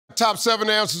top 7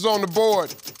 answers on the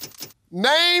board.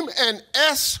 Name an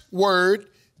S word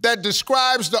that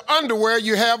describes the underwear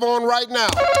you have on right now.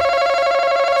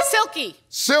 Silky.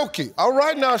 Silky. All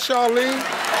right now, Charlene.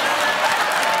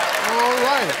 All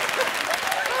right.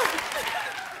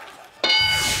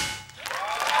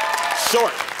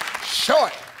 Short.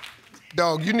 Short.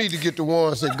 Dog, you need to get the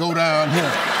ones that go down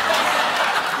here.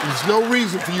 There's no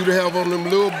reason for you to have on them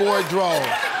little boy drawers.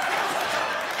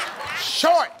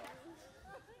 Short.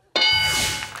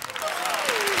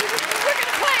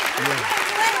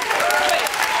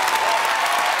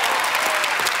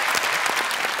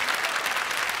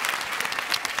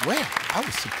 Well, I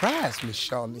was surprised, Miss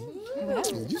Charlene.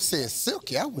 When you said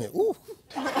silky, I went, ooh.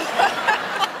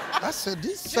 I said,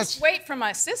 this is Just wait for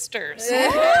my sisters.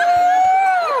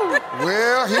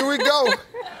 Well, here we go.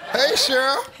 Hey,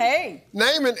 Cheryl. Hey.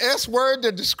 Name an S word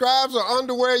that describes the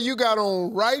underwear you got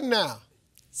on right now.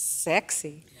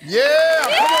 Sexy. Yeah,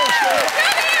 come on, Cheryl.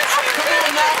 Come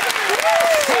on now.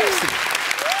 Sexy.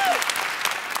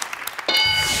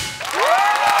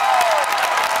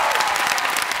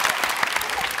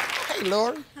 Hey,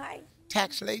 Lori. Hi.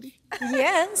 Tax lady.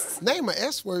 Yes. Name an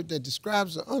S word that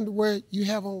describes the underwear you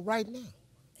have on right now.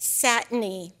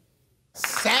 Satiny.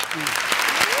 Satin.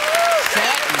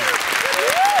 Satin.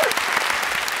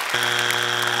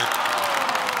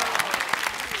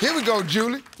 Here we go,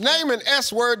 Julie. Name an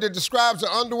S word that describes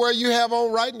the underwear you have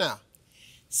on right now.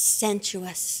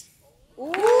 Sensuous.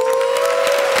 Ooh. Yeah,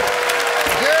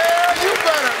 you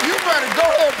better go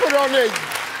ahead and put it on there.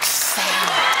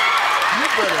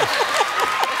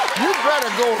 You better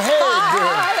go ahead,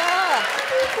 girl.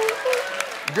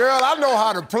 Girl, I know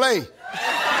how to play.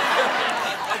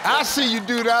 I see you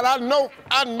do that. I know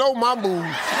my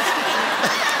moves.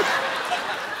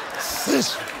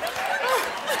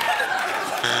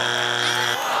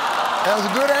 That was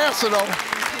a good answer, though.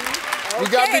 Okay. We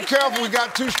gotta be careful. We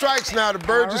got 2 strikes now. The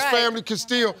Burgess family can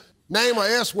steal. Name an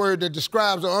S word that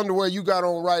describes the underwear you got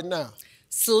on right now.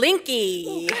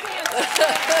 Slinky.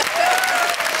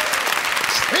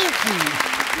 Slinky.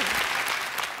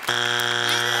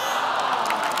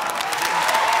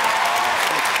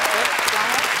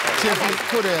 Tiffany,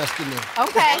 quit asking me.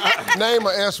 Okay. Name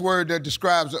an S word that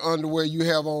describes the underwear you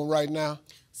have on right now.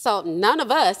 So none of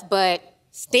us, but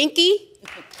stinky.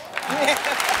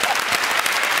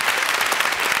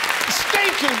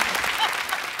 Stinky.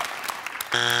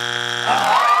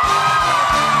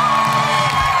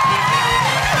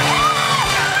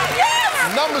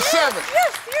 Number 7.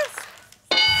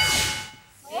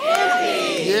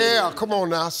 Yeah, come on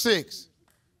now. 6.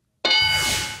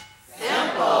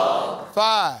 Simple.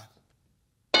 5.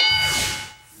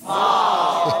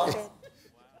 Small.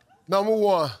 Number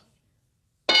 1.